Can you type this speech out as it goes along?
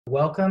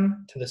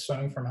Welcome to the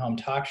Swimming from Home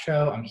talk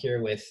show. I'm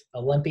here with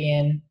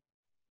Olympian,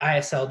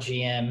 ISL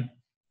GM,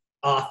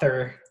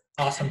 author,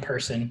 awesome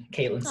person,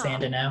 Kaitlin Aw.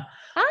 Sandeno.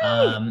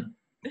 Hi.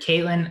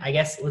 Kaitlin, I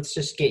guess let's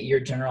just get your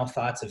general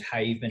thoughts of how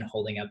you've been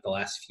holding up the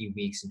last few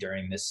weeks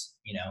during this,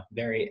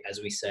 very,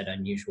 as we said,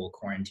 unusual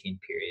quarantine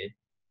period.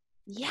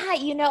 Yeah,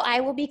 I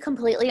will be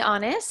completely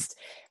honest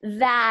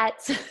that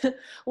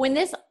when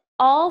this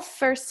all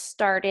first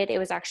started, it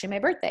was actually my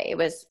birthday. It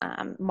was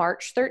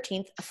March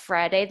 13th,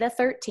 Friday the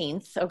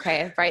 13th.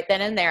 Okay, right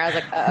then and there, I was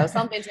like, oh,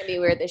 something's going to be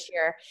weird this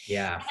year.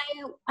 Yeah.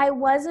 And I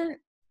wasn't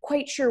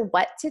quite sure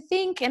what to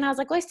think. And I was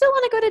like, well, I still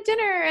want to go to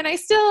dinner. And I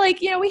still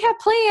we have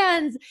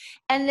plans.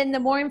 And then the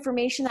more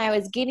information I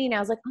was getting, I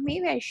was like, oh,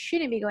 maybe I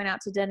shouldn't be going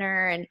out to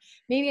dinner. And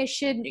maybe I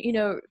should,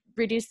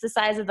 reduce the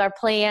size of our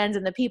plans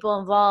and the people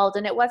involved.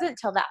 And it wasn't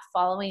until that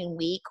following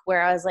week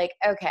where I was like,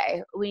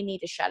 okay, we need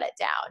to shut it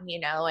down,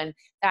 and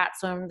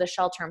that's when the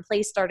shelter in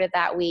place started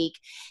that week.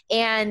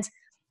 And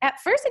at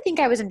first I think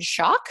I was in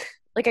shock.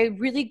 Like I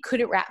really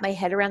couldn't wrap my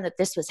head around that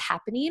this was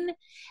happening.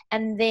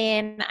 And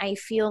then I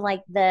feel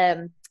like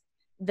the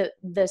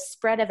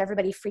spread of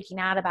everybody freaking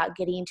out about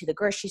getting to the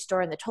grocery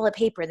store and the toilet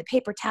paper and the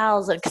paper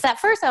towels. And because at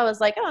first I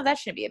was like, oh, that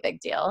shouldn't be a big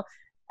deal.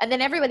 And then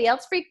everybody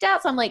else freaked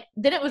out. So I'm like,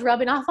 then it was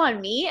rubbing off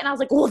on me. And I was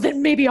like, well,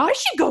 then maybe I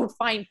should go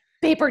find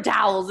paper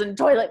towels and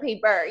toilet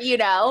paper,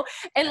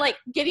 and like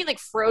getting like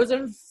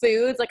frozen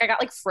foods. Like I got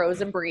like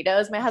frozen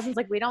burritos. My husband's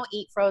like, we don't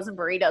eat frozen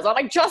burritos. I'm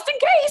like, just in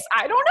case,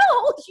 I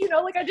don't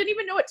know, like I didn't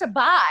even know what to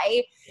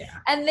buy. Yeah.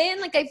 And then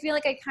like, I feel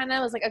like I kind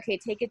of was like, okay,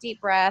 take a deep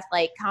breath,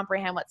 like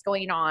comprehend what's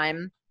going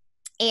on.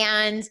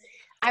 And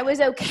I was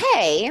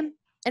okay.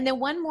 And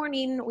then one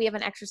morning we have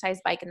an exercise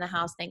bike in the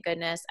house. Thank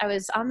goodness. I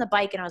was on the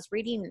bike and I was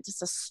reading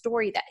just a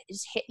story that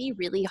just hit me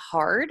really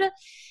hard.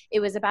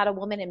 It was about a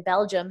woman in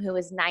Belgium who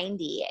was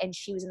 90 and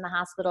she was in the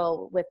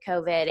hospital with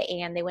COVID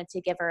and they went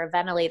to give her a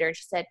ventilator. And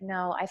she said,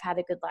 no, I've had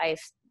a good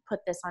life.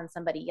 Put this on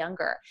somebody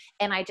younger.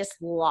 And I just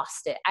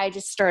lost it. I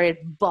just started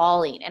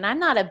bawling. And I'm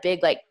not a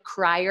big like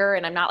crier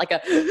and I'm not like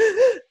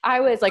I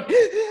was like,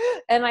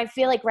 and I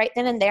feel like right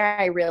then and there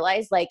I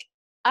realized like,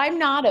 I'm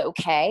not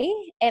okay.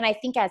 And I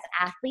think as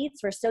athletes,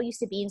 we're so used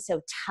to being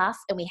so tough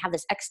and we have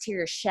this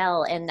exterior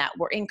shell and that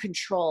we're in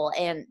control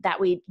and that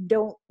we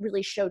don't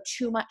really show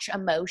too much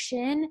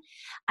emotion.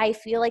 I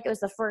feel like it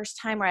was the first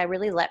time where I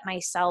really let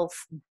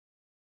myself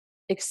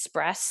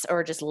express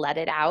or just let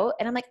it out.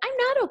 And I'm like, I'm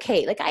not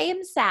okay. Like I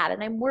am sad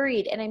and I'm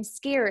worried and I'm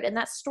scared. And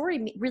that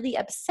story really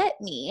upset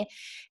me.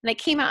 And I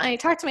came out and I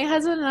talked to my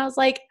husband and I was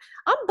like,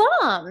 I'm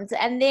bummed.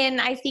 And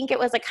then I think it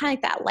was like kind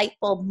of like that light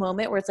bulb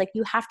moment where it's like,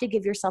 you have to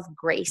give yourself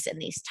grace in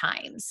these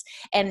times.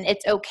 And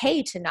it's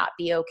okay to not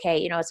be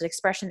okay. It's an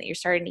expression that you're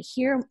starting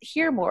to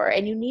hear more,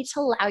 and you need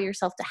to allow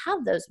yourself to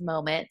have those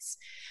moments,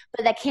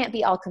 but that can't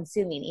be all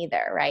consuming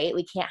either, right?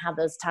 We can't have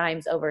those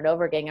times over and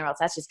over again or else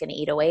that's just going to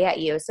eat away at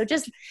you. So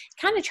just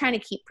kind of trying to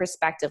keep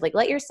perspective, like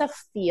let yourself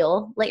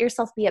feel, let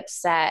yourself be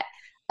upset,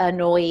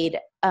 annoyed,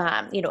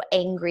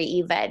 angry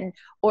even,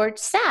 or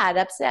sad,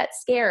 upset,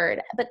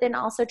 scared, but then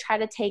also try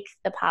to take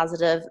the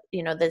positive,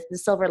 the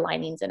silver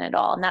linings in it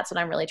all. And that's what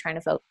I'm really trying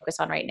to focus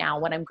on right now,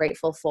 what I'm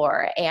grateful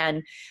for.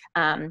 And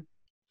I'm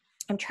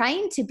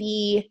trying to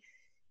be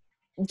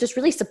just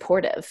really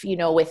supportive,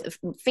 with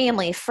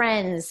family,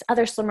 friends,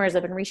 other swimmers.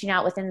 I've been reaching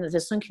out within the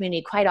swim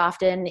community quite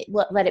often,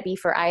 let it be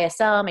for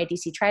ISL, my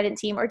DC Trident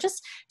team, or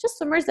just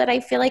swimmers that I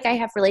feel like I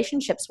have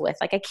relationships with.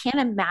 Like I can't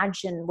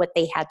imagine what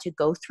they had to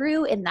go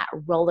through in that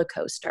roller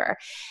coaster.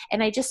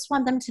 And I just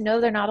want them to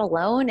know they're not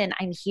alone. And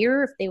I'm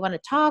here if they want to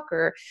talk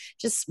or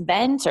just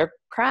vent or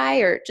cry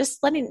or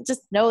just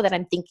know that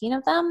I'm thinking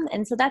of them.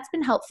 And so that's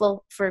been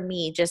helpful for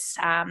me, just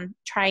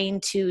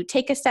trying to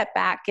take a step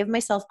back, give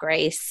myself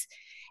grace,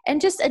 and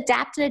just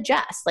adapt and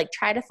adjust, like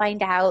try to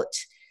find out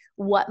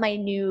what my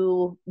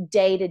new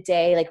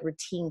day-to-day like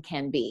routine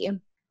can be.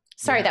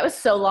 Sorry, That was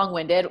so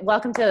long-winded.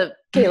 Welcome to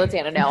Kaitlin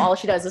Sandeno. All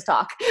she does is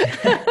talk.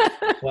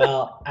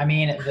 Well, I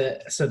mean,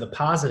 the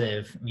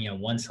positive,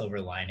 one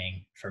silver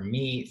lining for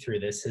me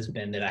through this has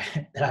been that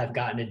I've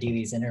gotten to do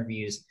these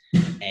interviews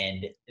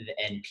and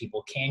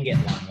people can get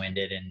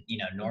long-winded. And,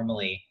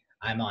 normally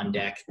I'm on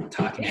deck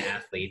talking to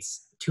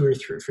athletes 2 or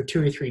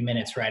 3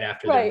 minutes right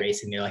after they're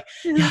racing. They're like,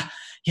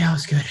 yeah, it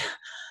was good.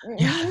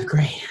 Yeah,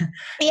 great.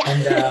 Yeah.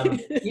 And,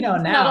 now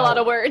not a lot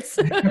of words.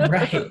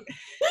 Right.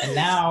 And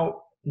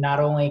now not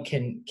only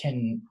can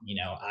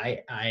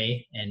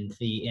I and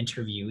the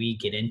interviewee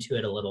get into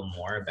it a little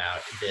more about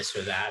this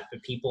or that,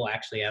 but people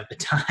actually have the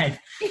time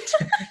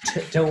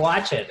to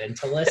watch it and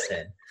to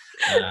listen.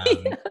 Yeah,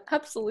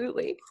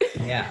 absolutely.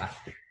 Yeah.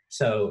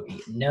 So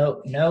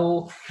no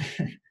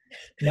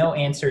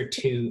answer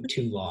too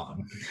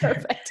long.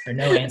 Perfect. Or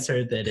no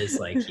answer that is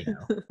like,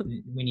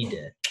 we need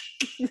to.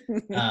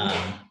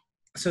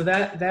 So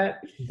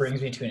that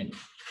brings me to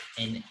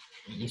and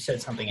you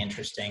said something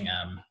interesting,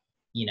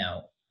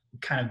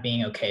 kind of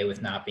being okay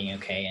with not being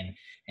okay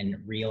and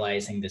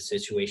realizing the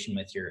situation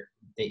that you're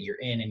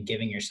in and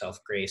giving yourself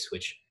grace,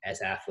 which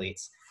as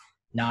athletes,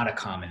 not a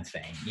common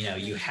thing.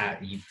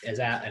 As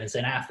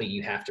an athlete,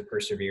 you have to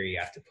persevere, you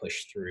have to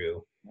push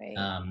through.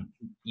 Right.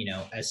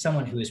 As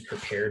someone who is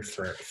prepared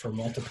for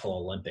multiple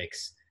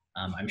Olympics,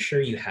 I'm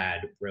sure you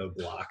had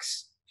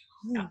roadblocks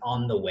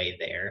on the way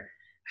there.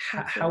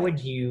 How would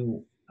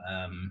you,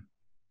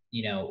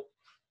 you know,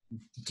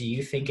 do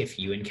you think if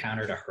you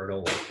encountered a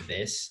hurdle like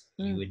this,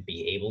 you would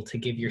be able to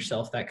give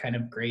yourself that kind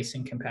of grace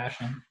and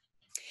compassion?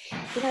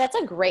 That's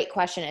a great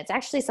question. It's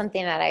actually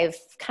something that I've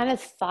kind of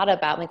thought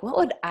about, like, what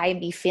would I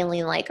be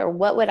feeling like, or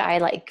what would I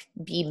like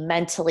be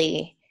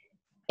mentally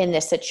in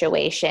this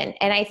situation?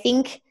 And I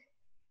think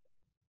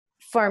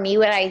for me,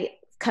 what I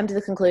come to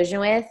the conclusion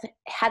with,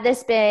 had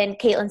this been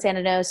Kaitlin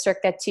Sandeno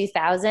circa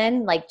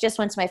 2000, like just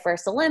went to my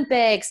first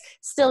Olympics,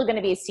 still going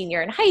to be a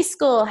senior in high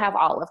school, have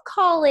all of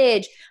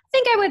college, I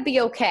think I would be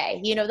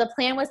okay. The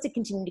plan was to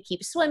continue to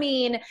keep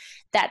swimming.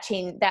 That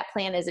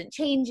plan isn't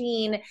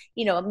changing.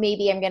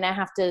 Maybe I'm going to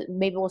have to,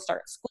 maybe we'll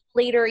start school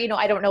later.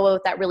 I don't know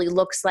what that really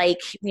looks like.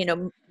 We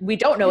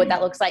don't know what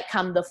that looks like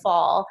come the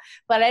fall,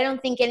 but I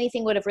don't think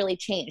anything would have really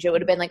changed. It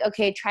would have been like,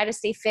 okay, try to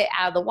stay fit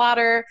out of the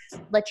water,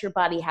 let your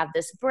body have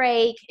this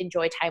break,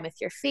 enjoy time with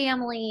your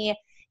family,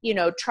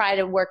 try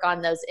to work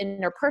on those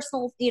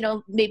interpersonal,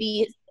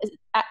 maybe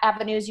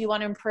avenues you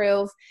want to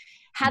improve.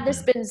 Had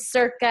this been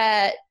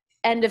circa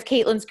end of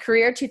Kaitlin's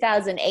career,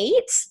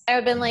 2008, I would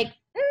have been like,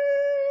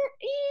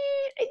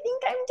 I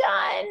think I'm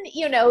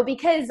done,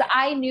 because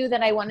I knew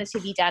that I wanted to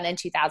be done in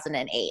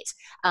 2008.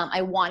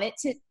 I wanted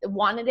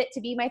it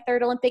to be my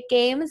third Olympic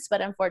Games,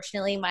 but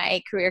unfortunately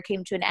my career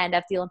came to an end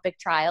at the Olympic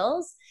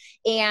trials,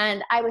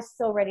 and I was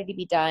so ready to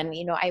be done.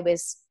 I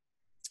was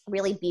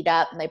really beat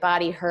up. My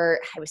body hurt.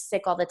 I was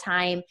sick all the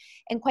time.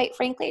 And quite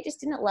frankly, I just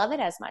didn't love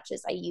it as much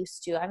as I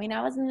used to. I mean,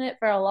 I was in it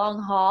for a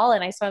long haul,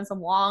 and I swam some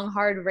long,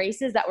 hard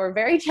races that were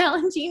very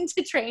challenging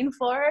to train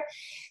for.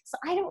 So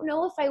I don't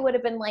know if I would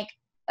have been like,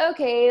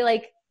 okay,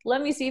 like,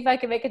 let me see if I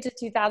can make it to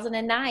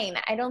 2009.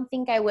 I don't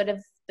think I would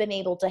have been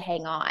able to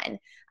hang on.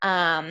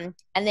 And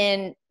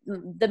then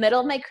the middle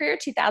of my career,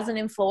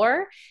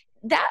 2004,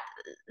 that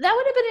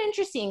would have been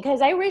interesting,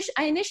 because I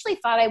initially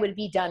thought I would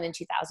be done in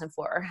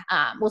 2004.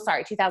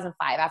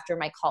 2005, after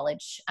my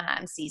college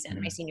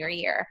season, my senior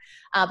year.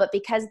 But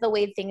because the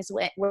way things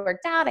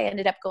worked out, I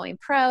ended up going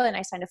pro, and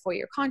I signed a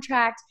 4-year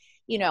contract.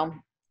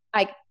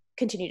 I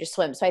continue to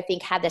swim. So I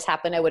think had this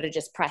happened, I would have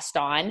just pressed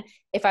on.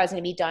 If I was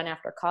going to be done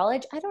after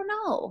college, I don't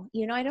know.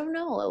 I don't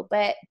know.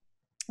 But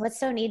what's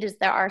so neat is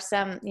there are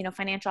some,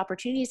 financial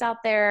opportunities out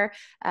there,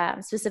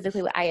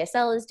 specifically what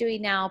ISL is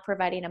doing now,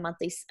 providing a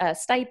monthly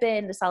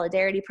stipend, the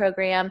solidarity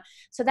program.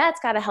 So that's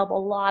got to help a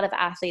lot of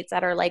athletes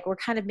that are like, we're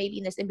kind of maybe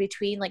in this in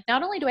between. Like,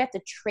 not only do I have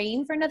to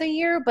train for another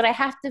year, but I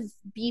have to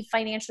be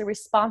financially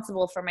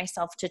responsible for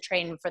myself to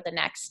train for the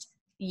next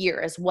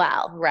year as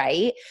well,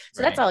 right?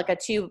 So that's all like a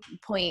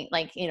 2-point,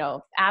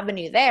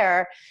 avenue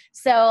there.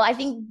 So I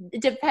think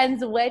it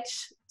depends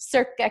which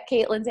circa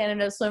Kaitlin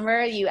Sandeno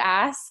swimmer you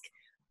ask.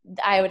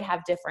 I would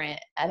have different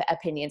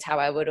opinions how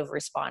I would have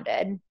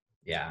responded.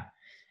 Yeah.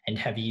 And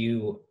have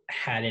you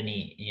had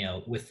any,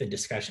 with the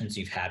discussions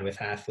you've had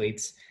with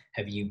athletes,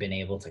 have you been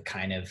able to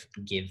kind of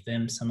give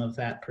them some of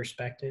that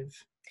perspective?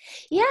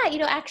 Yeah,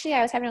 actually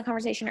I was having a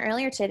conversation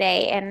earlier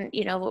today, and,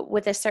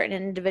 with a certain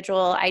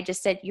individual, I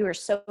just said, you are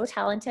so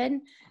talented.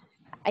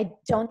 I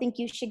don't think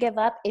you should give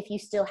up if you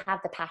still have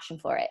the passion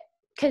for it.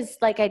 Because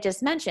like I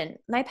just mentioned,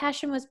 my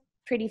passion was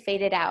pretty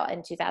faded out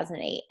in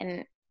 2008,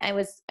 and I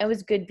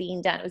was good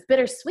being done. It was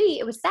bittersweet.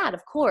 It was sad,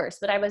 of course,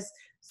 but I was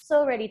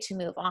so ready to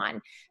move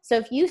on. So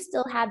if you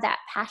still have that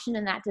passion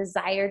and that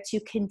desire to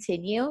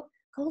continue,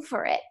 go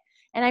for it.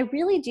 And I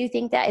really do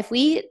think that if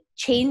we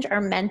change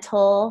our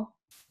mental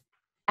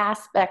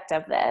aspect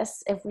of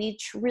this, if we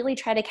really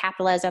try to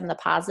capitalize on the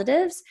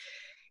positives,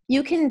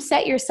 you can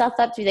set yourself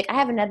up to be like, I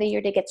have another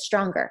year to get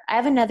stronger. I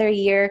have another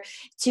year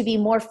to be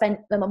more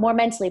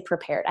mentally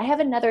prepared. I have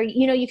another,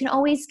 you can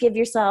always give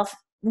yourself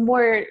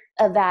more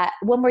of that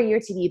one more year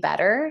to be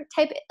better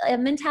type of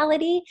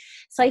mentality.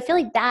 So I feel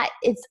like that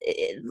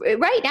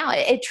right now,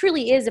 it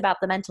truly is about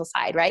the mental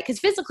side, right? Because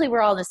physically we're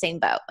all in the same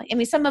boat. I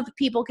mean, some of the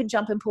people can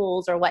jump in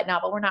pools or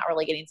whatnot, but we're not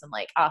really getting some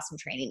like awesome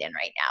training in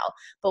right now.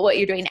 But what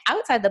you're doing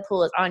outside the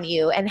pool is on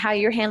you, and how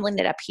you're handling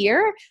it up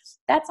here,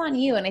 that's on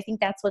you. And I think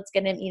that's what's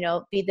going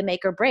to, be the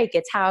make or break.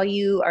 It's how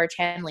you are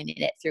channeling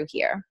it through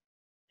here.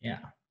 Yeah.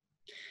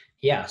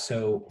 Yeah.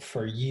 So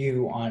for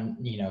you on,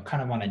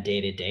 kind of on a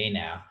day-to-day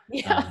now,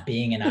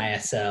 being an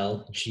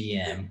ISL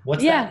GM,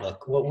 what's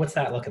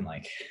that looking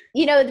like?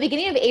 The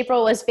beginning of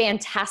April was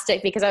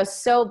fantastic because I was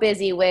so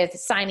busy with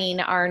signing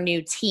our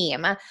new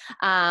team,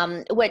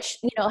 which,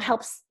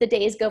 helps the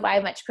days go by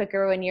much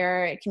quicker when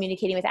you're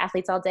communicating with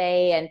athletes all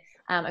day. And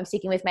I'm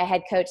speaking with my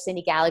head coach,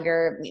 Cindy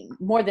Gallagher,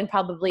 more than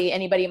probably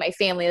anybody in my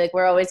family. Like,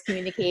 we're always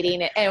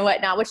communicating and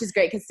whatnot, which is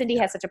great because Cindy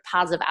has such a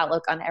positive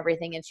outlook on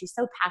everything. And she's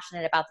so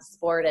passionate about the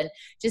sport and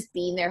just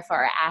being there for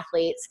our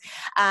athletes.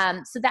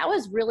 So that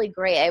was really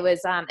great.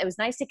 it was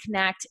nice to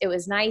connect. It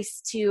was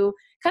nice to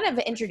kind of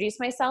introduce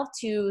myself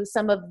to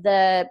some of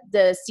the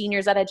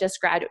seniors that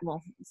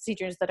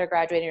seniors that are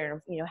graduating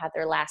or, had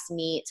their last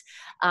meet.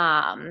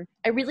 I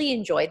really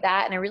enjoyed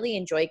that. And I really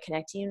enjoyed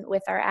connecting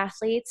with our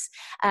athletes.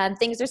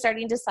 Things are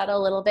starting to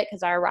settle a little bit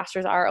because our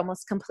rosters are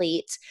almost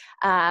complete.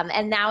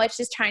 And now it's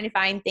just trying to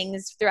find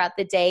things throughout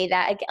the day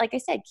that, like I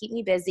said, keep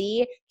me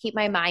busy, keep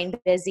my mind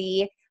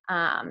busy.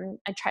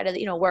 I try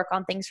to, work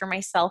on things for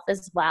myself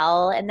as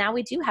well. And now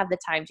we do have the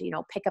time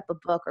to, pick up a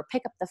book or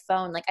pick up the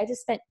phone. Like I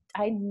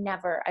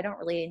don't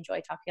really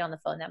enjoy talking on the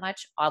phone that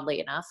much, oddly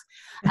enough.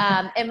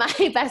 And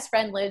my best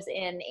friend lives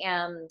in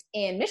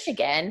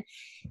Michigan,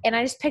 and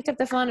I just picked up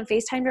the phone and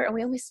FaceTimed her, and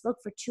we only spoke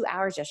for 2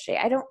 hours yesterday.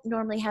 I don't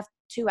normally have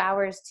 2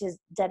 hours to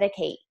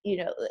dedicate,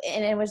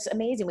 and it was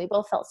amazing. We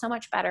both felt so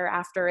much better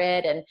after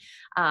it.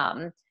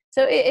 And,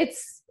 so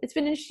it's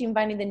been interesting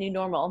finding the new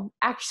normal.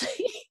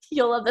 Actually,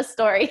 you'll love the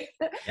story.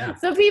 Yeah.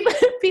 So people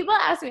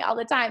ask me all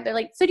the time. They're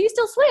like, "So do you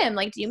still swim?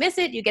 Like, do you miss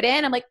it? Do you get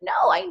in?" I'm like, "No,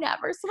 I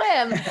never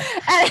swim."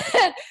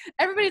 And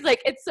everybody's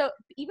like, "It's so."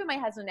 Even my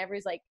husband's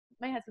like,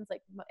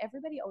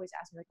 everybody always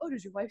asks me like, "Oh,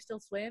 does your wife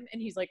still swim?"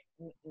 And he's like,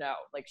 "No,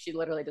 like she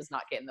literally does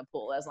not get in the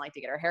pool. Doesn't like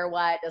to get her hair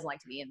wet. Doesn't like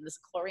to be in this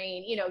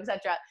chlorine,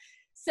 etc."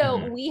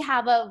 So we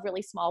have a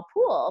really small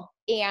pool,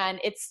 and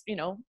it's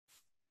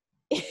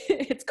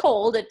it's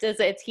cold.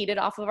 It's heated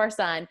off of our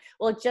sun.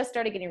 Well, it just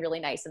started getting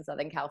really nice in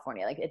Southern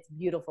California. Like it's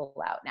beautiful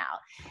out now.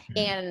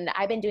 And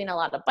I've been doing a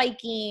lot of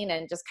biking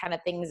and just kind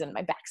of things, and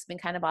my back's been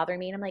kind of bothering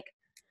me. And I'm like,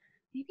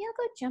 maybe I'll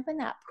go jump in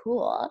that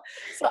pool.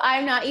 So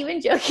I'm not even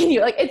joking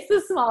you. Like it's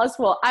the smallest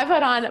pool. I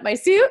put on my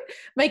suit,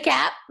 my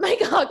cap, my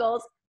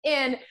goggles,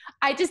 and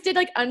I just did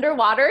like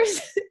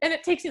underwaters, and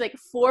it takes you like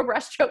 4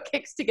 breaststroke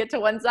kicks to get to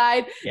one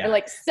side, or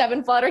like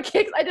 7 flutter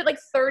kicks. I did like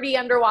 30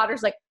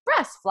 underwaters, like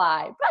breast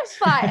fly,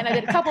 and I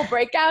did a couple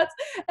breakouts.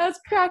 I was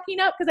cracking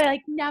up because I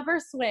like never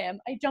swim.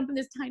 I jump in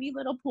this tiny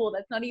little pool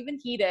that's not even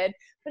heated,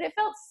 but it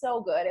felt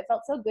so good. It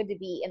felt so good to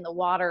be in the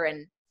water,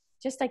 and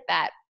just like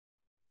that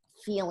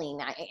feeling.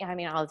 I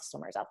mean, all the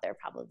swimmers out there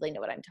probably know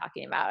what I'm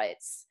talking about.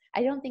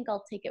 I don't think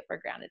I'll take it for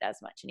granted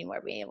as much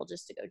anymore, being able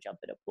just to go jump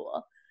in a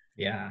pool.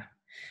 Yeah.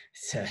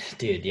 So,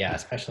 dude, yeah,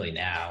 especially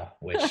now,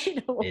 which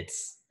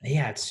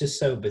it's just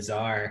so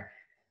bizarre,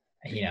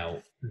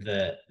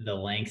 the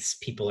lengths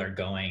people are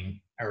going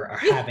or are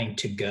having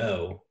to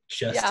go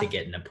just to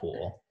get in a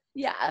pool.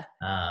 Yeah.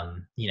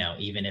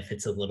 Even if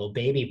it's a little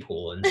baby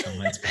pool in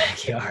someone's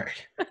backyard.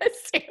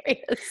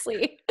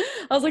 Seriously.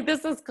 I was like,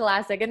 this is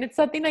classic. And it's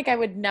something like I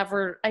would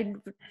never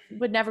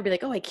be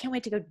like, oh, I can't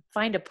wait to go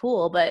find a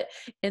pool. But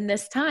in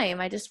this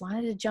time, I just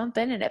wanted to jump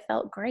in, and it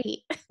felt great.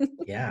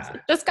 Yeah.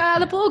 Just got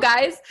out of the pool,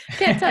 guys.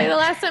 Can't tell you the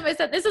last time I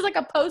said, this is like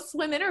a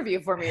post-swim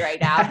interview for me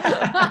right now.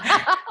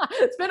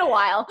 It's been a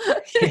while.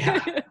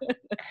 Yeah.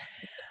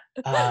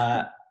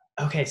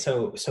 Okay.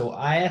 So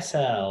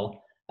ISL,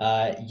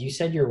 you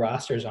said your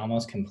roster is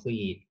almost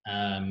complete.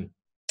 I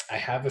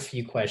have a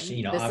few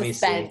questions,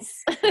 obviously.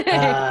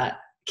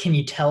 Can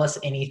you tell us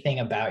anything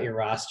about your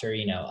roster?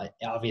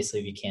 Obviously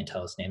if you can't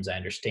tell us names, I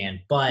understand,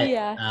 but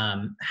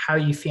how are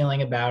you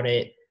feeling about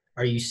it?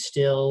 Are you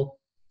still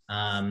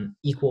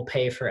equal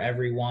pay for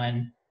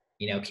everyone?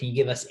 Can you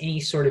give us any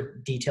sort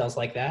of details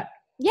like that?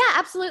 Yeah,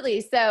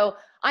 absolutely. So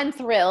I'm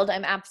thrilled.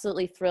 I'm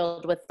absolutely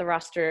thrilled with the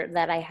roster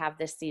that I have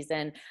this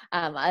season.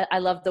 I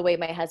love the way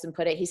my husband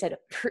put it. He said,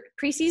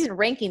 preseason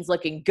rankings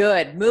looking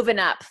good, moving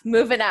up.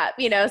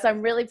 So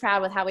I'm really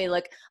proud with how we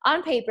look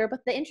on paper.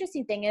 But the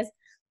interesting thing is,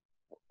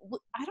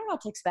 I don't know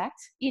what to expect.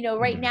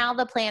 Right now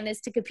the plan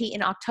is to compete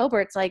in October.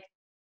 It's like,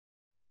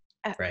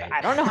 right. I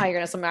don't know how you're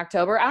going to swim in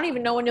October. I don't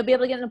even know when you'll be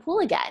able to get in the pool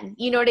again.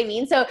 You know what I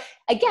mean? So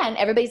again,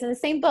 everybody's in the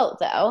same boat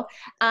though.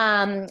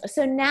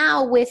 So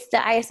now with the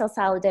ISL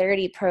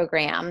Solidarity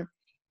Program,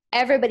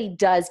 everybody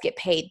does get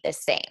paid the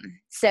same.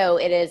 So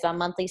it is a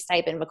monthly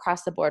stipend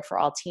across the board for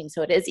all teams.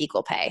 So it is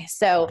equal pay.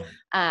 So,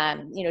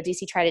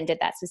 DC Trident did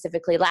that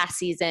specifically last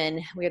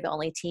season. We are the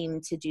only team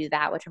to do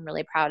that, which I'm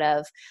really proud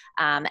of.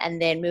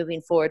 And then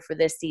moving forward for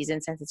this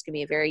season, since it's going to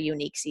be a very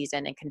unique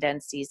season and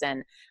condensed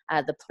season,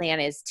 the plan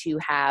is to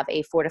have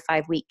a 4 to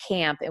 5 week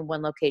camp in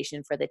one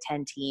location for the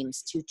 10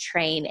 teams to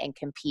train and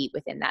compete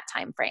within that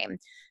time frame.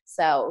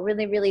 So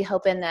really, really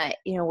hoping that,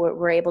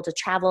 we're able to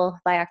travel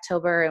by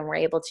October, and we're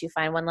able to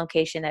find one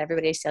location that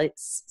everybody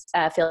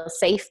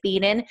feels safe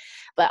being in.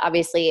 But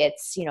obviously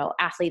it's,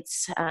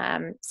 athletes'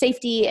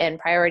 safety and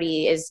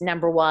priority is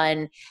number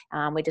one.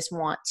 We just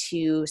want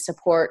to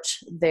support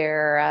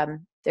their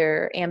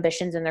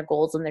ambitions and their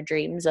goals and their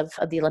dreams of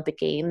the Olympic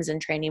Games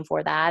and training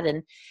for that.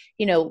 And,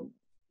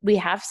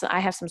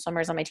 I have some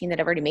swimmers on my team that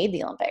have already made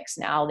the Olympics.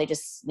 Now they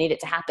just need it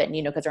to happen,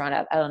 because they're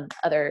on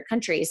other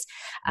countries.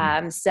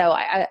 So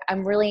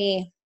I'm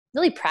really,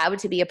 really proud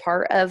to be a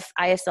part of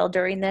ISL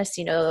during this.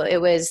 It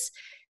was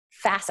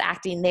fast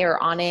acting. They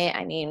were on it.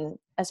 I mean,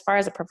 as far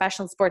as a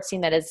professional sports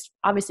team that is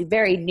obviously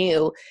very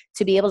new,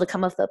 to be able to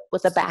come up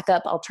with a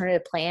backup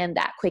alternative plan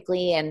that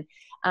quickly. And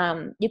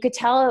you could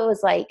tell it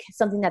was like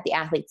something that the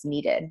athletes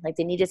needed. Like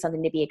they needed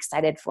something to be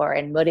excited for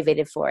and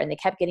motivated for, and they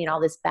kept getting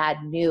all this bad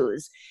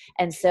news.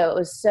 And so it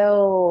was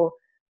so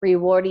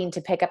rewarding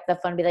to pick up the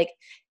phone and be like,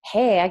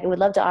 hey, I would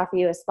love to offer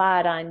you a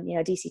spot on,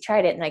 DC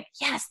Tried It. And like,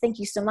 yes, thank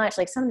you so much.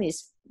 Like some of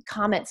these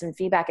comments and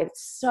feedback,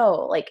 it's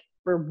so like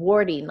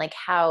rewarding, like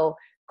how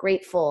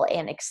grateful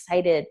and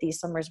excited these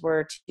swimmers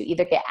were to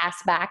either get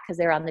asked back because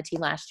they were on the team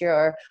last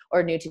year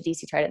or new to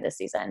DC Tried It this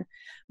season.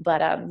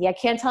 But I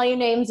can't tell you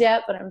names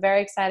yet, but I'm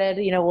very excited.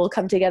 We'll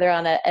come together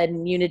on a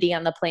unity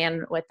on the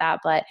plan with that.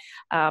 But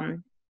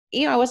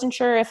I wasn't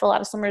sure if a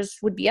lot of swimmers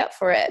would be up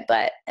for it,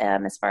 but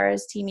as far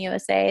as Team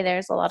USA,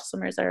 there's a lot of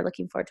swimmers that are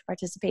looking forward to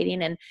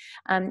participating. And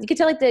you could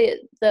tell like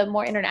the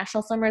more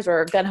international swimmers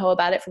were gung-ho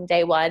about it from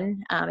day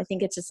one. I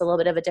think it's just a little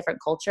bit of a different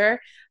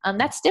culture.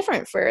 That's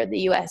different for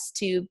the US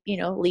to,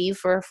 leave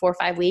for 4 or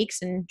 5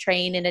 weeks and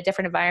train in a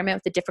different environment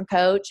with a different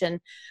coach. And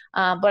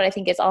but I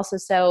think it's also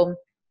so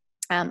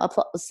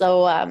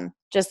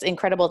just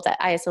incredible that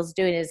ISL is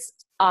doing is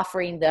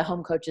offering the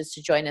home coaches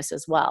to join us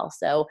as well.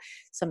 So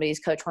somebody's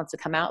coach wants to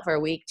come out for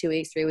a week, 2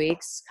 weeks, 3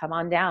 weeks, come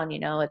on down.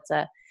 It's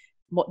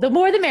the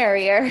more the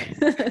merrier.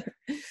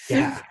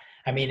 Yeah.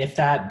 I mean, if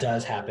that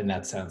does happen,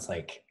 that sounds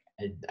like,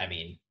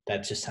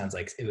 that just sounds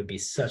like it would be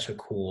such a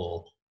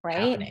cool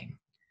happening.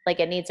 Like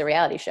it needs a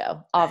reality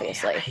show,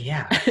 obviously.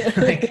 Yeah.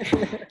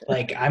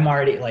 like I'm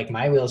already, like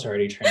my wheels are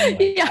already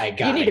turning. Like I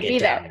gotta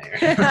get down there.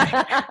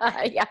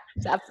 Yeah,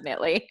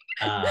 definitely.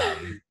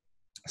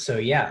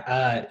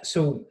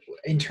 So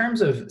in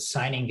terms of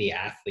signing the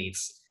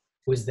athletes,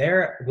 was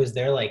there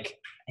like,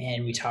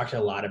 and we talked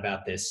a lot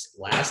about this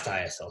last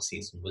ISL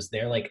season, was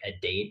there like a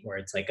date where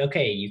it's like,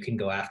 okay, you can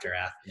go after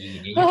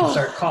athletes, you can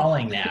start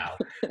calling now,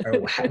 or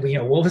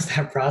what was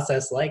that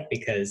process like?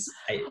 Because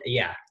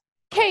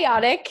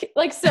chaotic,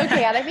 like so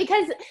chaotic,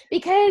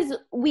 because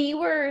we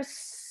were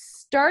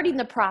starting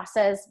the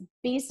process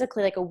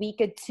basically like a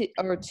week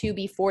or two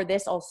before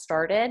this all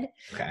started.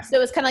 Okay. So it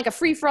was kind of like a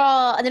free for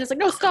all, and then it's like,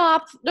 no,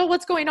 stop, no,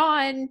 what's going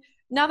on?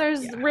 Now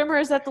there's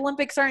rumors that the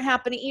Olympics aren't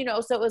happening,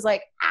 so it was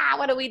like,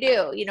 what do we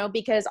do?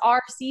 Because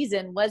our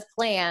season was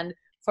planned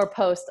for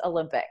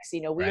post-Olympics.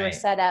 We were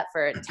set up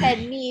for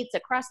 10 meets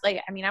across,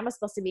 I was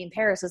supposed to be in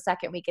Paris the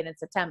second weekend in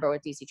September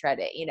with DC Tried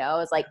It, it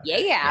was like,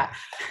 yeah.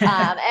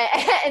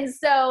 And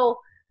so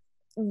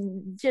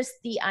just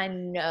the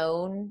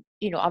unknown,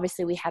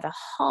 obviously we had a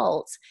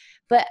halt,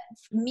 but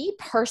me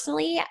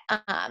personally,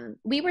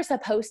 we were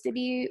supposed to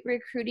be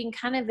recruiting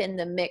kind of in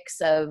the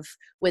mix of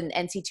when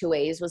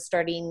NC2As was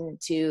starting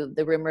to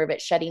the rumor of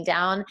it shutting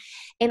down.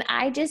 And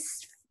I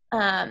just,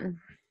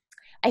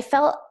 I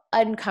felt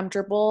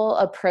uncomfortable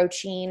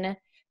approaching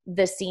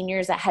the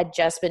seniors that had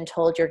just been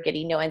told you're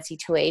getting no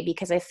NC2A,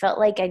 because I felt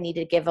like I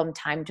needed to give them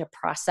time to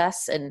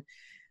process and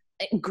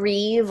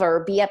grieve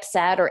or be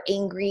upset or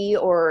angry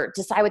or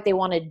decide what they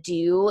want to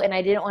do. And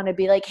I didn't want to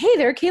be like, hey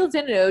there, Kaitlin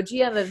Sandeno,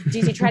 GM of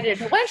DC Tried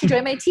It, why don't you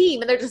join my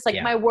team? And they're just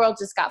like, my world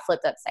just got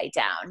flipped upside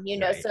down,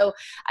 So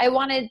I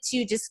wanted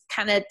to just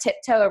kind of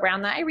tiptoe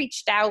around that. I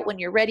reached out, when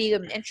you're ready,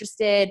 I'm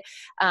interested.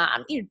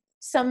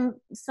 Some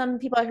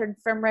people I heard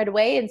from right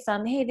away, and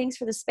some, hey, thanks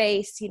for the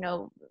space.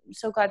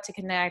 So glad to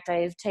connect.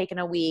 I've taken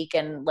a week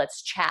and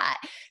let's chat.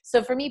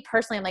 So for me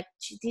personally, I'm like,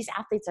 these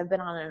athletes have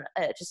been on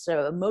just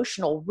an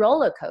emotional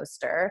roller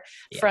coaster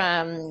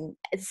from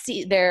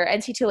their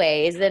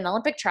NC2As, then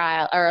Olympic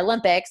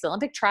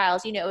Olympic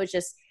trials. It was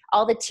just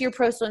all the tier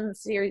pro swim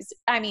series.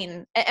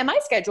 And my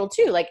schedule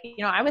too,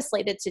 I was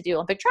slated to do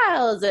Olympic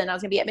trials and I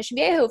was gonna be at Mission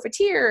Viejo for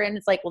tier. And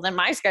it's like, well, then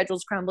my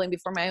schedule's crumbling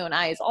before my own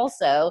eyes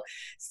also.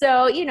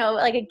 So,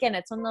 again,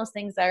 it's one of those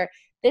things that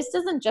this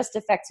doesn't just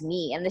affect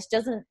me, and this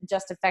doesn't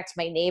just affect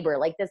my neighbor.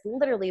 Like this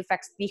literally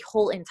affects the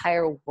whole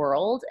entire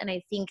world. And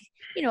I think,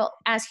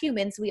 as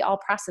humans, we all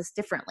process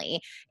differently.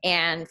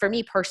 And for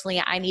me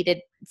personally, I needed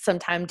some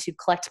time to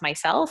collect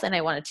myself, and I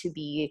wanted to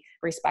be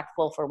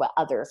respectful for what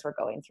others were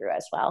going through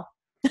as well.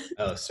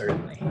 Oh,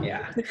 certainly.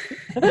 Yeah.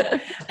 Hey,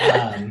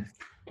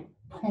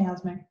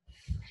 how's Mary?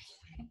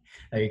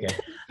 Oh, you're good.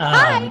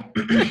 Hi.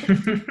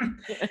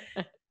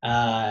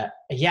 A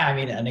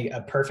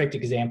perfect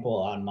example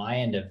on my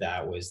end of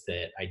that was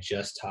that I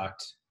just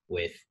talked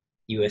with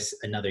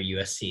another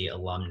USC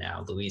alum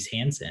now, Louise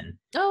Hansen.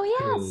 Oh,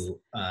 yes. Who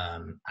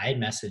I had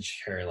messaged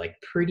her like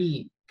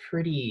pretty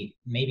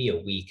maybe a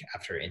week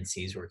after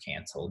NCs were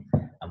canceled,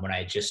 when I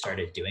had just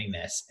started doing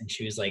this, and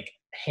she was like,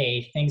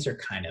 hey, things are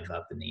kind of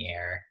up in the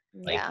air.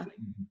 Like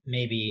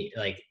maybe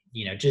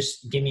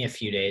just give me a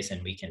few days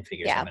and we can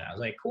figure something out. I was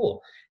like, cool.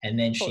 And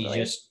then she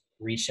just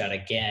reached out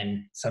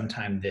again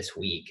sometime this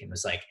week and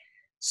was like,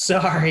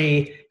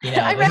 sorry,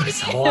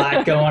 there's a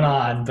lot going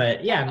on.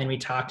 But we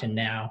talked, and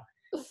now,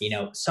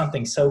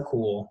 something so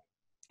cool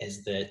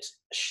is that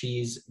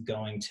she's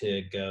going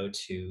to go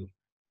to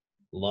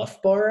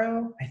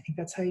Loughborough, I think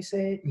that's how you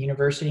say it,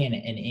 university in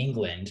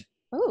England,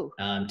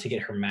 to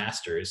get her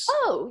master's.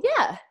 Oh,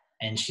 yeah.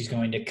 And she's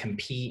going to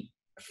compete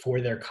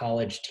for their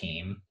college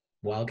team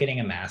while getting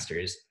a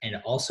master's, and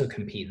also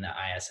compete in the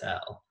ISL.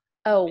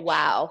 Oh,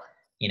 wow.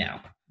 Which,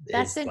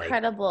 that's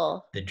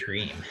incredible. Like the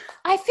dream.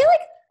 I feel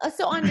like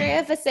So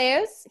Andrea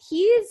Vaseos,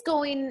 he's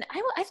going,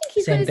 I think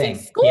he's going Same to the same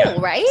thing. school, Yeah.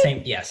 right?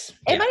 Same. Yes.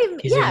 It Yeah. might even,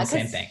 He's doing yeah, the same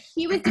because thing.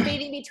 he was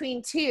debating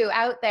between two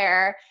out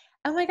there.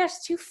 Oh my gosh,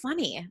 too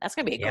funny. That's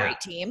going to be a Yeah. great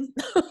team.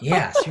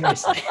 Yeah.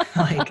 Seriously.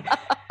 Like,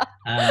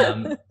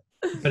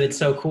 but it's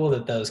so cool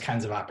that those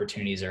kinds of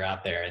opportunities are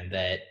out there, and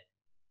that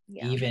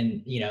Yeah.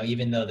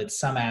 even though that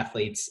some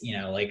athletes,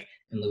 like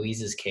in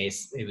Louise's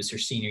case, it was her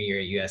senior year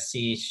at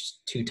USC, she's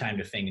two-time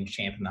defending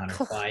champ in the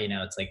 100 fly,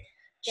 it's like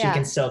she Yeah.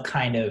 can still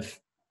kind of,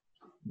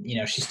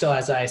 she still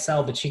has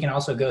ISL, but she can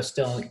also go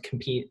still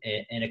compete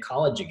in a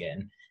college again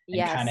and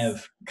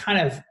Yes. kind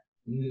of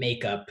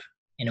make up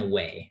in a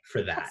way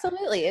for that.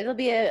 Absolutely. It'll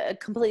be a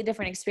completely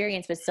different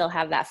experience, but still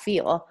have that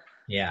feel.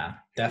 Yeah,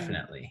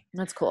 definitely.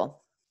 That's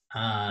cool.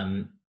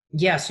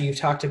 Yeah. So you've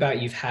talked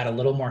about, you've had a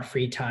little more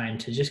free time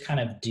to just kind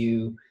of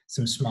do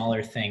some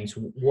smaller things.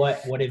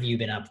 What have you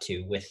been up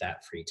to with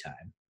that free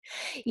time?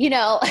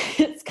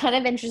 It's kind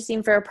of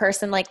interesting for a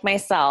person like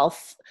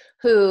myself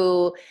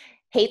who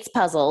hates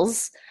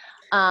puzzles.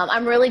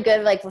 I'm really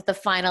good like with the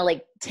final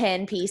like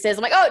 10 pieces.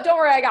 I'm like, oh, don't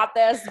worry, I got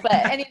this. But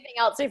anything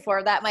else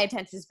before that, my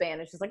attention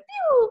span is just like,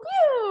 pew,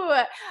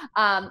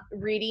 pew.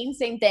 Reading,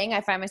 same thing.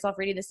 I find myself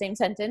reading the same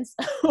sentence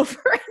over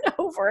and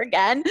over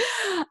again.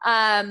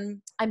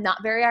 I'm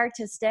not very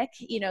artistic,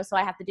 so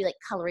I have to do like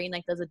coloring,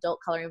 like those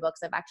adult coloring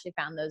books. I've actually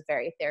found those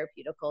very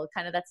therapeutical.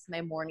 Kind of that's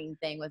my morning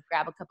thing, with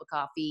grab a cup of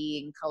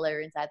coffee and color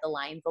inside the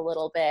lines a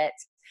little bit.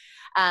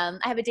 I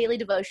have a daily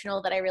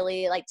devotional that I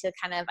really like to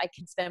I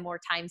can spend more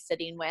time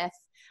sitting with.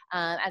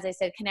 As I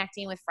said,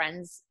 connecting with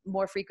friends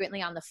more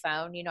frequently on the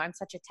phone. I'm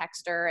such a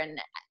texter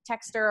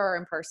or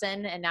in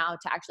person, and now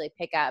to actually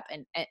pick up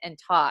and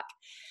talk.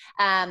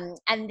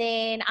 And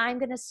then I'm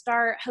going to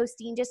start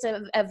hosting just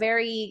a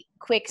very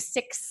quick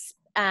 6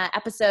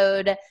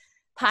 episode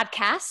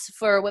podcast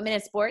for Women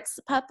in Sports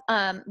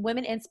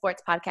Women in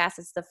Sports podcast.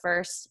 It's the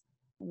first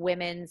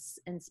women's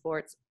in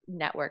sports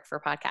network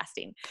for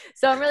podcasting.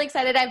 So I'm really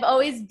excited. I've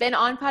always been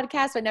on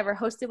podcasts, but never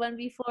hosted one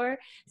before.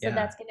 So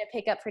that's going to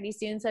pick up pretty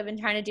soon. So I've been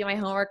trying to do my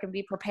homework and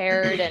be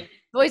prepared. And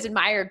I've always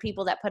admired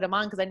people that put them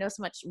on, because I know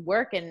so much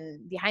work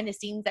and behind the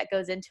scenes that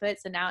goes into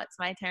it. So now it's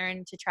my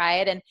turn to try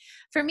it. And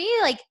for me,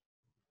 like,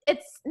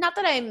 it's not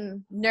that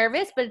I'm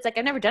nervous, but it's like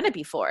I've never done it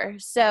before.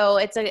 So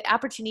it's an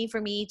opportunity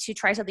for me to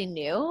try something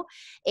new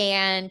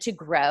and to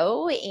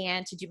grow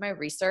and to do my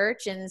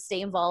research and stay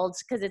involved,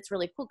 because it's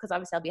really cool, because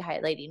obviously I'll be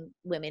highlighting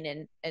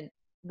women and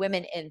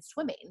women in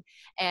swimming,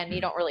 and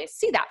you don't really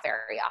see that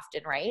very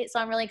often, right? So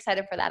I'm really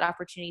excited for that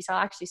opportunity. So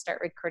I'll actually start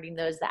recording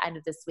those the end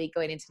of this week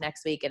going into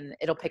next week, and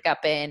it'll pick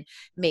up in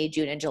May,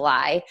 June, and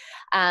July.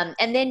 And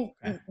then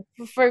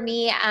for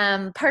me,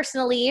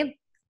 personally,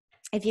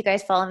 if you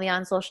guys follow me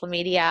on social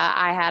media,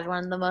 I had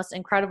one of the most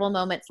incredible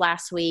moments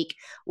last week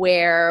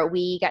where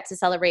we got to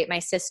celebrate my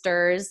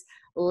sister's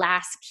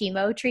last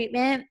chemo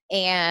treatment.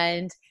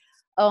 And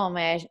oh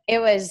man, it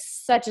was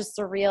such a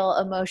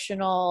surreal,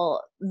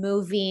 emotional,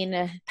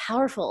 moving,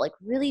 powerful, like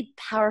really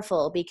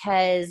powerful,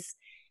 because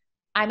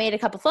I made a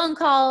couple phone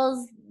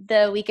calls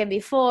the weekend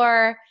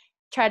before,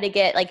 tried to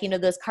get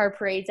those car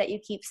parades that you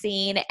keep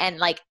seeing,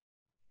 and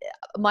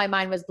my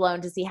mind was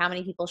blown to see how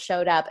many people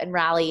showed up and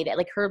rallied.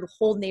 Like her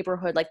whole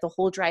neighborhood, like the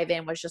whole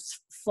drive-in was just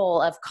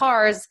full of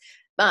cars,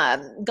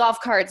 golf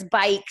carts,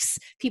 bikes,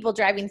 people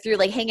driving through,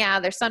 like hanging out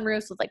of their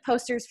sunroofs with like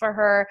posters for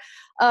her.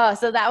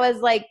 So that was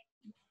like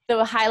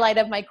the highlight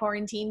of my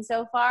quarantine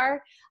so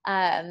far.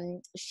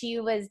 She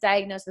was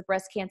diagnosed with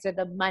breast cancer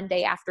the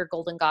Monday after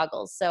Golden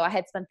Goggles. So I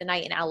had spent the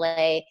night in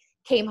LA,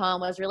 came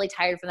home, I was really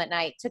tired from that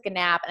night, took a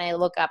nap, and I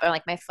look up and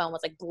like my phone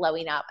was like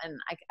blowing up, and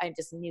I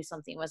just knew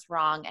something was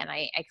wrong. And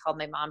I called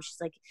my mom.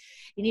 She's like,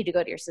 you need to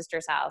go to your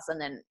sister's house.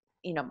 And then,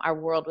 our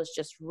world was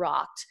just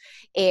rocked.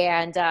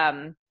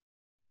 And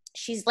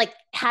she's like,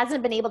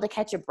 hasn't been able to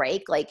catch a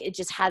break. Like it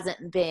just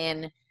hasn't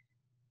been,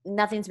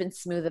 nothing's been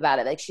smooth about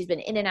it. Like she's been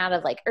in and out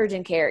of like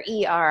urgent care,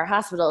 ER,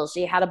 hospitals.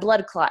 She had a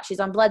blood clot.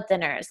 She's on blood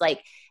thinners.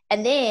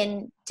 And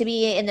then to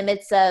be in the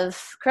midst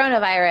of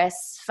coronavirus,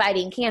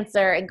 fighting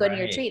cancer and going to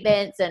your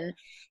treatments. And,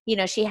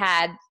 she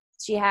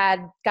had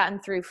gotten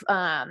through,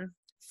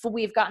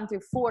 we've gotten through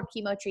 4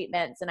 chemo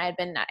treatments, and I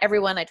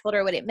told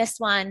her I wouldn't miss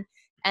one.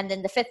 And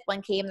then the 5th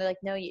one came. They're like,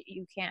 no,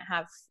 you can't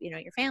have,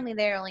 your family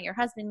there. Only your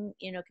husband,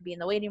 could be in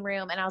the waiting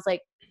room. And I was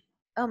like,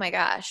 oh my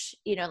gosh,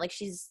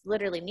 she's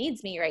literally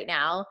needs me right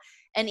now.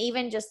 And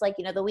even just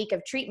the week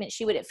of treatment,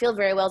 she wouldn't feel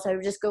very well. So I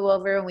would just go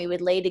over and we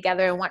would lay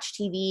together and watch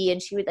TV,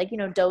 and she would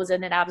doze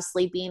in and out of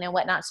sleeping and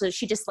whatnot. So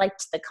she just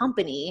liked the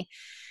company.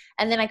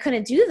 And then I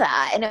couldn't do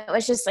that. And it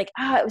was just it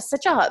was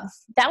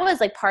that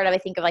was part of, I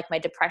think, of my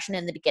depression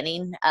in the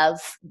beginning of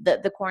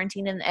the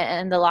quarantine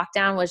and the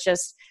lockdown, was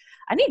just,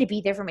 I need to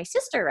be there for my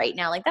sister right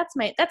now. That's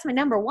my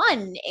number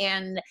one.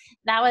 And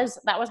that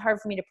was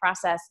hard for me to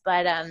process.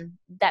 But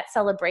that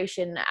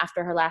celebration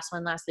after her last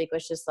one last week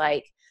was just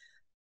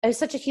it was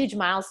such a huge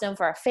milestone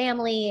for our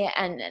family,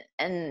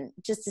 and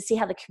just to see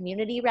how the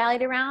community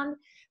rallied around.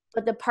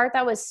 But the part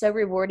that was so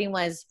rewarding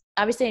was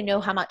obviously I know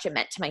how much it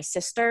meant to my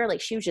sister.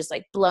 Like she was just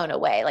like blown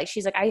away. Like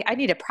she's like, I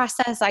need to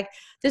process. Like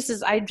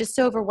I'm just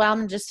so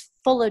overwhelmed, just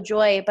full of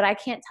joy. But I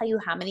can't tell you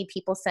how many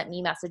people sent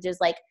me messages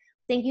like,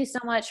 thank you so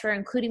much for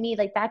including me.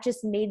 Like that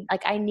just made,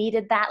 like, I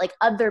needed that. Like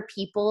other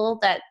people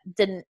that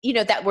didn't,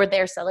 that were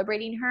there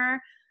celebrating her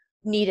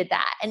needed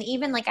that. And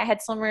even like I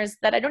had swimmers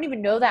that I don't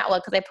even know that well,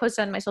 because I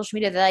posted on my social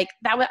media, they're like,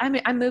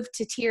 I moved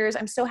to tears.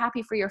 I'm so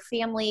happy for your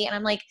family. And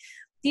I'm like,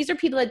 these are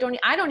people that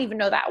I don't even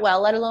know that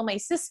well, let alone my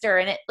sister.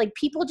 And it, like,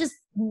 people just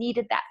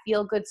needed that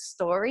feel good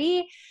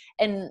story.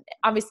 And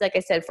obviously, like I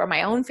said, for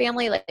my own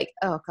family, like,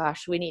 oh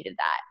gosh, we needed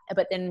that.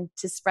 But then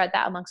to spread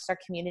that amongst our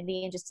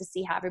community and just to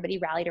see how everybody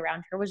rallied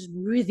around her was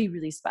really,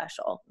 really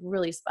special,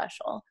 really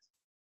special.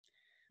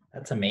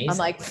 That's amazing. I'm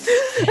like,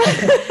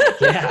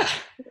 yeah,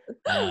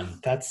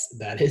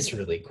 that is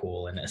really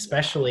cool. And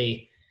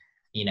especially,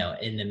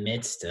 in the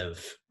midst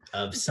of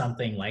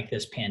something like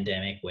this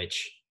pandemic,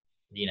 which,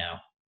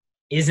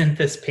 isn't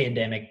this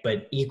pandemic,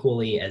 but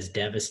equally as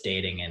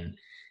devastating,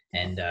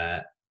 and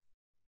I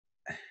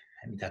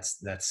mean,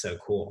 that's so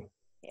cool.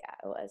 Yeah,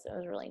 it was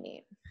really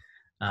neat.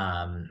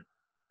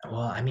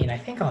 Well, I mean, I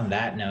think on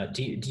that note,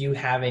 do you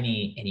have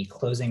any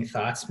closing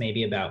thoughts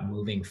maybe about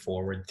moving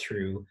forward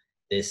through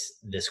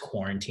this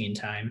quarantine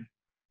time?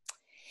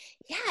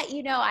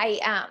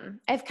 Yeah,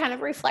 I've kind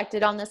of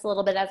reflected on this a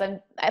little bit as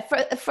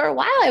for a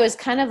while I was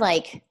kind of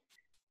like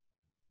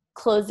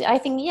closing. I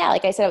think, yeah,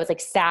 like I said, I was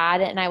like sad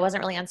and I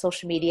wasn't really on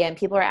social media and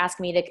people were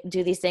asking me to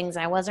do these things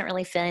and I wasn't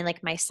really feeling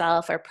like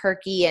myself or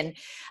perky. And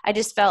I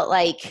just felt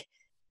like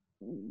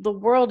the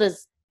world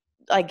is,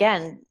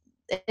 again,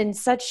 in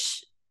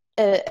such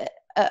a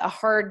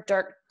hard,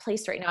 dark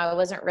place right now. I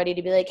wasn't ready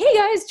to be like, hey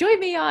guys, join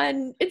me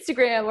on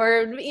Instagram,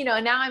 or,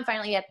 now I'm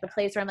finally at the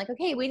place where I'm like,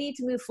 okay, we need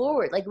to move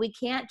forward. Like we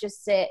can't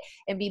just sit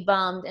and be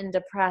bummed and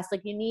depressed.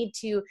 Like you need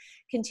to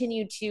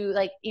continue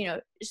to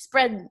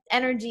spread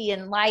energy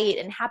and light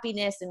and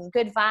happiness and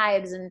good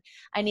vibes. And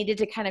I needed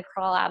to kind of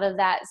crawl out of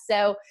that.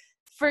 So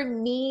for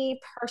me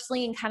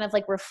personally, and kind of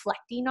like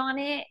reflecting on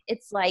it,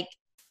 it's like,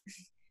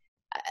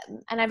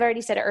 and I've already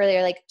said it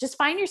earlier, like just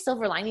find your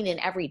silver lining in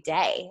every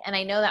day. And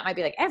I know that might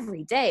be like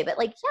every day, but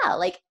like, yeah,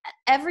 like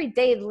every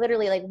day,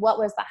 literally, like what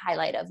was the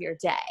highlight of your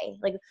day?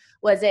 Like,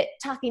 was it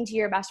talking to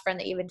your best friend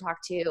that you haven't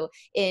talked to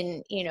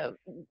in,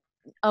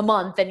 a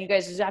month and you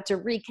guys just have to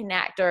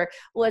reconnect? Or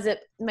was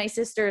it my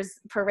sister's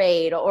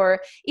parade? Or,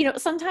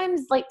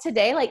 sometimes like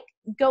today, like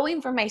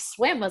going for my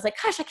swim was like,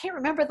 gosh, I can't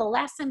remember the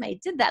last time I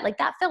did that. Like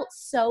that felt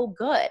so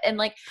good. And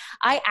like,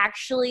 I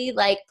actually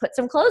like put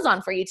some clothes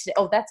on for you today.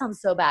 Oh, that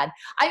sounds so bad.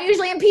 I'm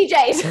usually in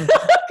PJs.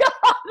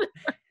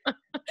 God.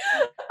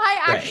 I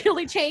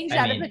actually changed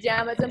out of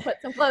pajamas and put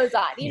some clothes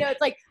on.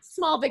 It's like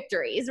small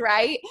victories,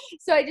 right?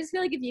 So I just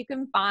feel like if you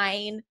can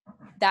find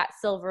that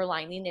silver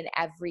lining in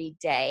every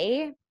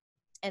day,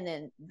 and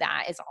then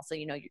that is also,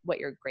 what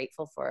you're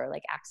grateful for,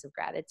 like acts of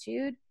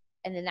gratitude.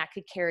 And then that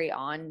could carry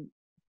on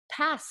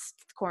past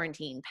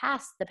quarantine,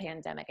 past the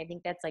pandemic. I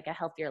think that's like a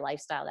healthier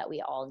lifestyle that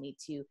we all need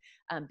to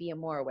be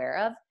more aware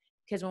of.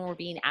 Because when we're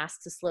being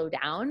asked to slow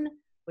down,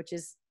 which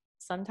is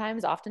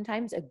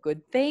oftentimes a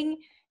good thing,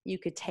 you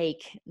could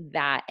take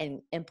that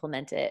and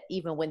implement it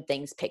even when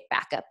things pick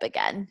back up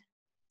again.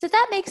 Does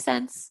that make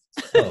sense?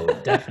 Oh,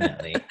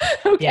 definitely.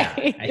 Okay. Yeah,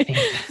 I think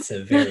that's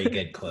a very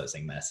good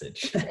closing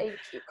message. Thank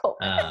you, Cole.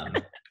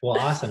 Well,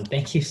 awesome.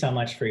 Thank you so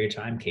much for your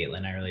time,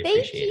 Kaitlin. I really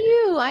appreciate it. Thank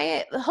you.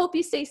 I hope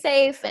you stay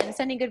safe and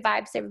sending good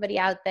vibes to everybody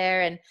out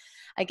there. And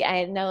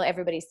I know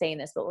everybody's saying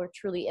this, but we're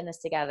truly in this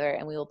together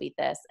and we will beat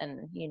this.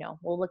 And,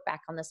 we'll look back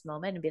on this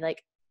moment and be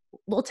like,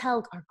 we'll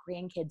tell our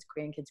grandkids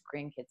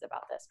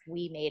about this.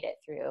 We made it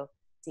through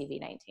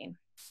CV-19.